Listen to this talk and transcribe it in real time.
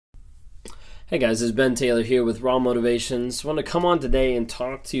Hey guys, it's Ben Taylor here with Raw Motivations. I want to come on today and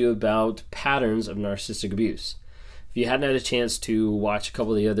talk to you about patterns of narcissistic abuse. If you hadn't had a chance to watch a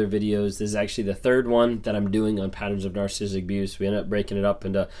couple of the other videos, this is actually the third one that I'm doing on patterns of narcissistic abuse. We ended up breaking it up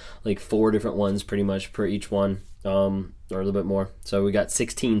into like 4 different ones pretty much per each one, or a little bit more. So we got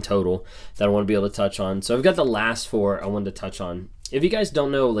 16 total that I want to be able to touch on. So I've got the last 4 I wanted to touch on. If you guys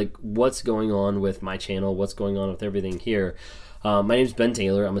don't know like what's going on with my channel, what's going on with everything here, my name is Ben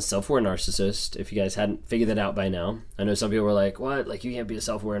Taylor. I'm a self-aware narcissist. If you guys hadn't figured that out by now, I know some people were like, what? Like, you can't be a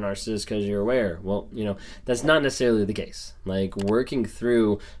self-aware narcissist because you're aware. Well, that's not necessarily the case. Like, working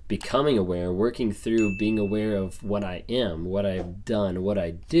through becoming aware, working through being aware of what I am, what I've done, what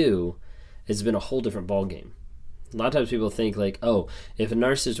I do, has been a whole different ballgame. A lot of times people think like, oh, if a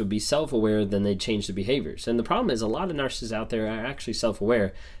narcissist would be self-aware, then they'd change the behaviors. And the problem is a lot of narcissists out there are actually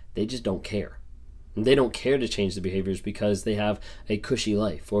self-aware. They just don't care. They don't care to change the behaviors because they have a cushy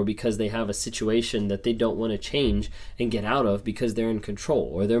life, or because they have a situation that they don't want to change and get out of because they're in control,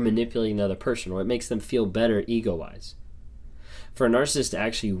 or they're manipulating another person, or it makes them feel better ego-wise. For a narcissist to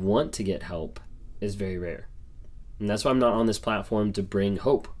actually want to get help is very rare. And that's why I'm not on this platform to bring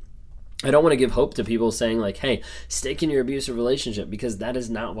hope. I don't want to give hope to people saying like, hey, stick in your abusive relationship, because that is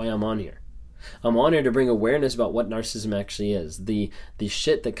not why I'm on here. I'm on here to bring awareness about what narcissism actually is, the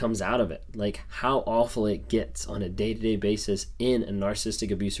shit that comes out of it, like how awful it gets on a day-to-day basis in a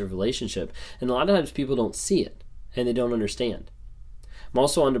narcissistic abusive relationship. And a lot of times people don't see it and they don't understand. I'm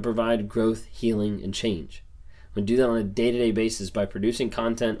also on to provide growth, healing, and change. We do that on a day-to-day basis by producing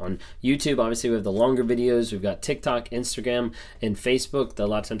content on YouTube. Obviously, we have the longer videos. We've got TikTok, Instagram, and Facebook that a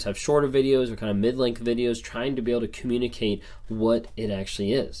lot of times have shorter videos or kind of mid-length videos, trying to be able to communicate what it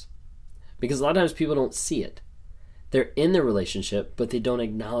actually is. Because a lot of times people don't see it. They're in the relationship, but they don't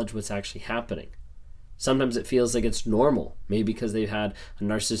acknowledge what's actually happening. Sometimes it feels like it's normal, maybe because they've had a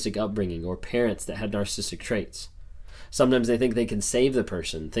narcissistic upbringing or parents that had narcissistic traits. Sometimes they think they can save the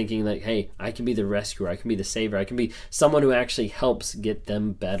person, thinking like, hey, I can be the rescuer, I can be the saver, I can be someone who actually helps get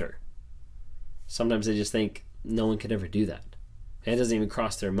them better. Sometimes they just think no one could ever do that. And it doesn't even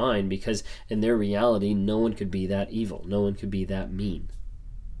cross their mind, because in their reality, no one could be that evil, no one could be that mean.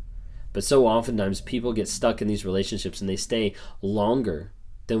 But so oftentimes people get stuck in these relationships and they stay longer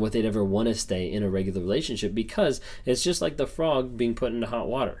than what they'd ever want to stay in a regular relationship, because it's just like the frog being put into hot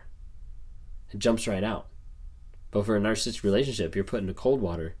water. It jumps right out. But for a narcissistic relationship, you're put into cold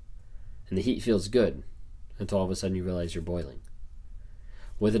water and the heat feels good until all of a sudden you realize you're boiling.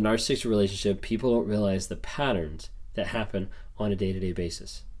 With a narcissistic relationship, people don't realize the patterns that happen on a day-to-day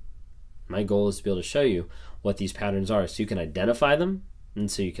basis. My goal is to be able to show you what these patterns are so you can identify them, and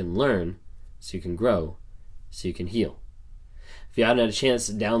so you can learn, so you can grow, so you can heal. If you haven't had a chance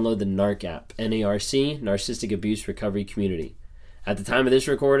to download the NARC app, N-A-R-C, Narcissistic Abuse Recovery Community. At the time of this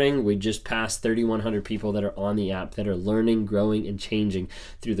recording, we just passed 3,100 people that are on the app that are learning, growing, and changing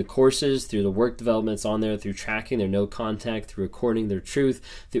through the courses, through the work developments on there, through tracking their no contact, through recording their truth,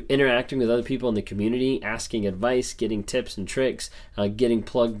 through interacting with other people in the community, asking advice, getting tips and tricks, getting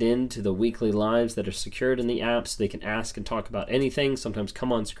plugged into the weekly lives that are secured in the app so they can ask and talk about anything, sometimes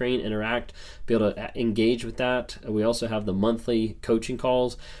come on screen, interact, be able to engage with that. We also have the monthly coaching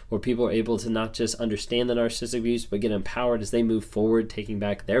calls where people are able to not just understand the narcissistic abuse, but get empowered as they move forward, taking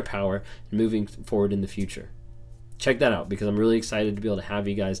back their power and moving forward in the future. Check that out, because I'm really excited to be able to have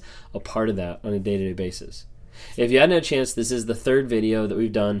you guys a part of that on a day-to-day basis. If you hadn't had a chance, this is the 3rd video that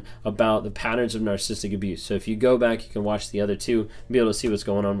we've done about the patterns of narcissistic abuse. So if you go back, you can watch the other 2 and be able to see what's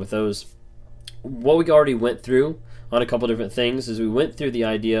going on with those. What we already went through on a couple different things is we went through the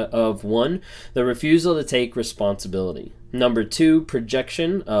idea of 1, the refusal to take responsibility. Number 2,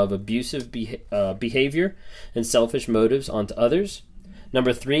 projection of abusive behavior and selfish motives onto others.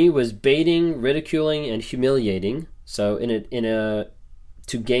 Number 3 was baiting, ridiculing, and humiliating. So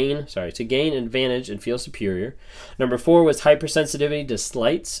to gain advantage and feel superior. Number 4 was hypersensitivity to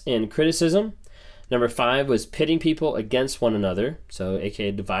slights and criticism. Number 5 was pitting people against one another, so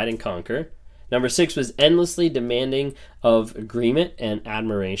aka divide and conquer. Number 6 was endlessly demanding of agreement and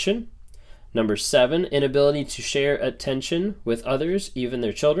admiration. Number 7, inability to share attention with others, even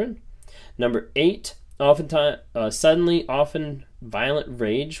their children. Number 8, suddenly often violent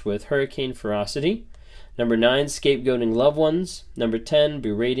rage with hurricane ferocity. Number 9, scapegoating loved ones. Number 10,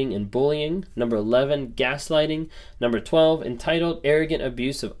 berating and bullying. Number 11, gaslighting. Number 12, entitled, arrogant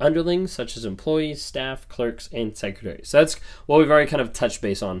abuse of underlings, such as employees, staff, clerks, and secretaries. So that's what we've already kind of touched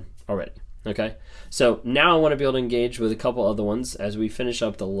base on already. Okay, so now I want to be able to engage with a couple other ones as we finish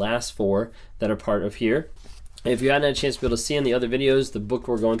up the last 4 that are part of here. If you hadn't had a chance to be able to see in the other videos, the book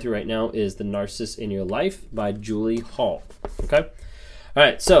we're going through right now is The Narcissist in Your Life by Julie Hall. Okay, All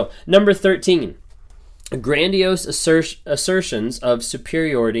right, so number 13, grandiose assertions of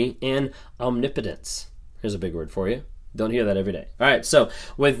superiority and omnipotence. Here's a big word for you. Don't hear that every day. All right, so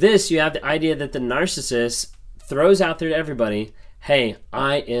with this, you have the idea that the narcissist throws out there to everybody, hey,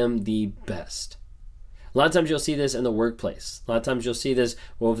 I am the best. A lot of times you'll see this in the workplace. A lot of times you'll see this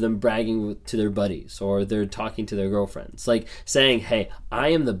with them bragging to their buddies, or they're talking to their girlfriends, like saying, hey, I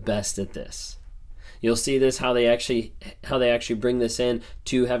am the best at this. You'll see this how they actually bring this in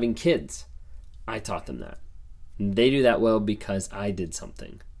to having kids. I taught them that. They do that well because I did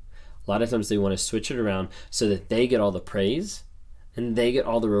something. A lot of times they want to switch it around so that they get all the praise and they get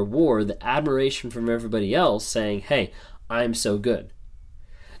all the reward, the admiration from everybody else saying, hey, I'm so good.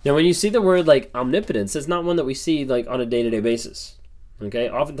 Now, when you see the word like omnipotence, it's not one that we see like on a day-to-day basis. Okay,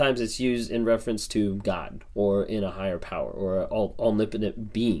 oftentimes it's used in reference to God or in a higher power or an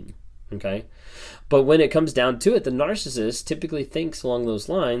omnipotent being. Okay, but when it comes down to it, the narcissist typically thinks along those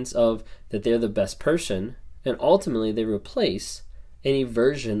lines of that they're the best person, and ultimately they replace any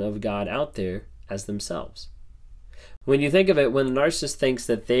version of God out there as themselves. When you think of it, when the narcissist thinks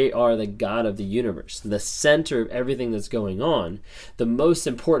that they are the God of the universe, the center of everything that's going on, the most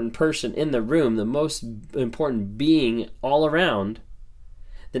important person in the room, the most important being all around,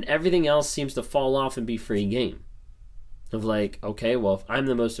 then everything else seems to fall off and be free game. Of like, okay, well, if I'm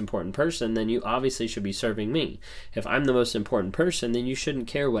the most important person, then you obviously should be serving me. If I'm the most important person, then you shouldn't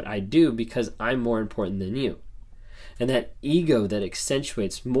care what I do because I'm more important than you. And that ego that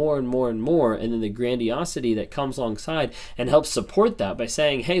accentuates more and more and more, and then the grandiosity that comes alongside and helps support that by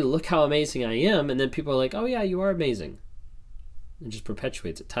saying, hey, look how amazing I am. And then people are like, oh yeah, you are amazing. It just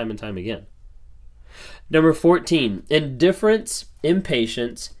perpetuates it time and time again. Number 14, indifference,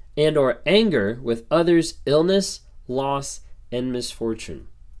 impatience, and or anger with others' illness, loss, and misfortune.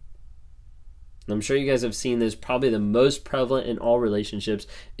 I'm sure you guys have seen this. Probably the most prevalent in all relationships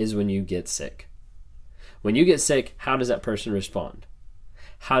is when you get sick. When you get sick, how does that person respond?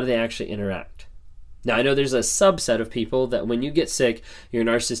 How do they actually interact? Now, I know there's a subset of people that when you get sick, your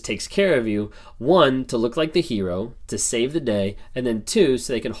narcissist takes care of you, one, to look like the hero, to save the day, and then two,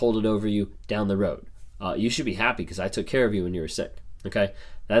 so they can hold it over you down the road. You should be happy because I took care of you when you were sick. Okay?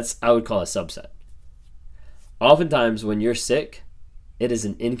 That's, I would call a subset. Oftentimes, when you're sick, it is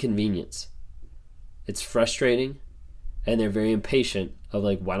an inconvenience. It's frustrating, and they're very impatient of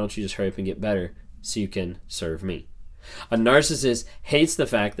like, why don't you just hurry up and get better so you can serve me? A narcissist hates the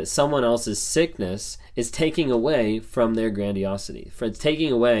fact that someone else's sickness is taking away from their grandiosity, it's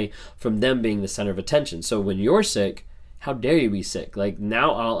taking away from them being the center of attention. So when you're sick, how dare you be sick? Like,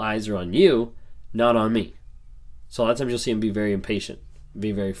 now all eyes are on you, not on me. So a lot of times you'll see them be very impatient,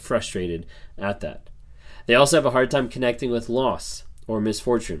 be very frustrated at that. They also have a hard time connecting with loss or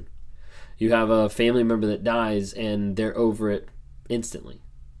misfortune. You have a family member that dies and they're over it instantly.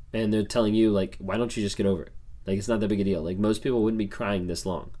 And they're telling you, like, why don't you just get over it? Like, it's not that big a deal. Like, most people wouldn't be crying this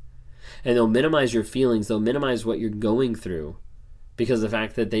long. And they'll minimize your feelings. They'll minimize what you're going through because of the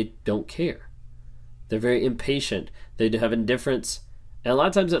fact that they don't care. They're very impatient. They have indifference. And a lot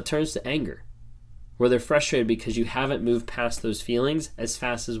of times that turns to anger, where they're frustrated because you haven't moved past those feelings as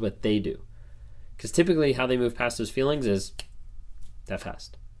fast as what they do. Because typically how they move past those feelings is that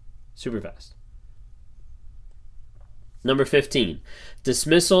fast. Super fast. Number 15,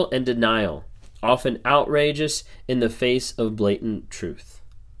 dismissal and denial, often outrageous in the face of blatant truth.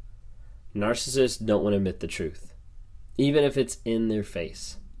 Narcissists don't want to admit the truth, even if it's in their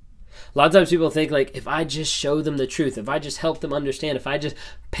face. A lot of times people think, like, if I just show them the truth, if I just help them understand, if I just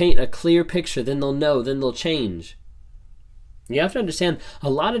paint a clear picture, then they'll know, then they'll change. You have to understand, a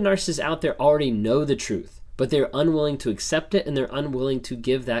lot of narcissists out there already know the truth, but they're unwilling to accept it, and they're unwilling to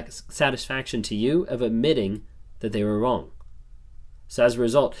give that satisfaction to you of admitting that they were wrong. So as a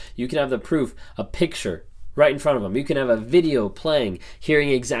result, you can have the proof, a picture right in front of them. You can have a video playing, hearing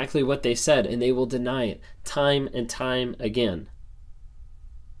exactly what they said, and they will deny it time and time again.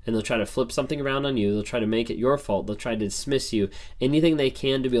 And they'll try to flip something around on you. They'll try to make it your fault. They'll try to dismiss you. Anything they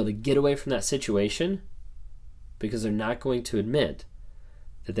can to be able to get away from that situation, because they're not going to admit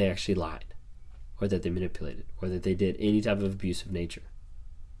that they actually lied, or that they manipulated, or that they did any type of abusive nature.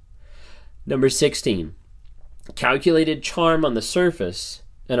 Number 16, calculated charm on the surface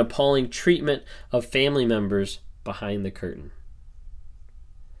and appalling treatment of family members behind the curtain.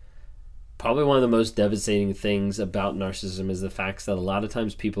 Probably one of the most devastating things about narcissism is the fact that a lot of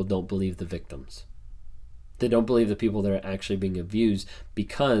times people don't believe the victims. They don't believe the people that are actually being abused,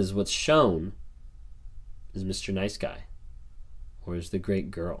 because what's shown is Mr. Nice Guy, or is the great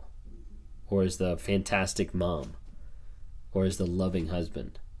girl, or is the fantastic mom, or is the loving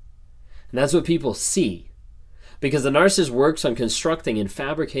husband. And that's what people see. Because the narcissist works on constructing and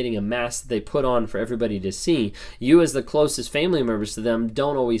fabricating a mask that they put on for everybody to see. You, as the closest family members to them,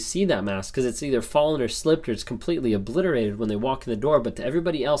 don't always see that mask because it's either fallen or slipped or it's completely obliterated when they walk in the door. But to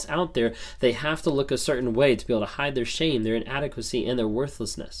everybody else out there, they have to look a certain way to be able to hide their shame, their inadequacy, and their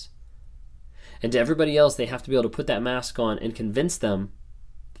worthlessness. And to everybody else, they have to be able to put that mask on and convince them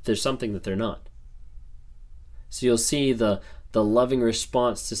that there's something that they're not. So you'll see the loving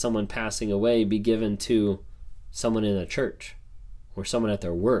response to someone passing away be given to someone in a church or someone at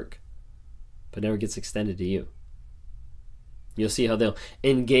their work, but never gets extended to you. You'll see how they'll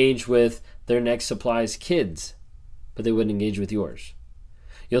engage with their next supply's kids, but they wouldn't engage with yours.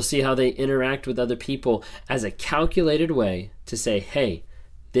 You'll see how they interact with other people as a calculated way to say, hey,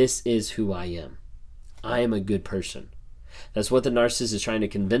 this is who I am. I am a good person. That's what the narcissist is trying to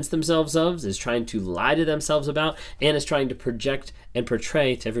convince themselves of, is trying to lie to themselves about, and is trying to project and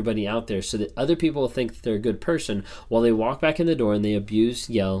portray to everybody out there so that other people will think that they're a good person while they walk back in the door and they abuse,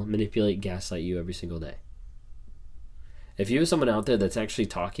 yell, manipulate, gaslight you every single day. If you have someone out there that's actually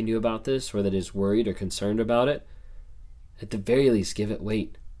talking to you about this or that is worried or concerned about it, at the very least, give it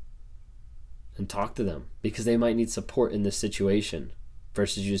weight and talk to them because they might need support in this situation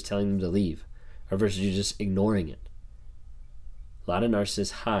versus you just telling them to leave or versus you just ignoring it. A lot of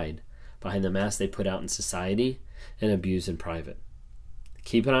narcissists hide behind the mask they put out in society and abuse in private.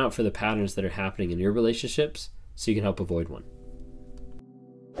 Keep an eye out for the patterns that are happening in your relationships so you can help avoid one.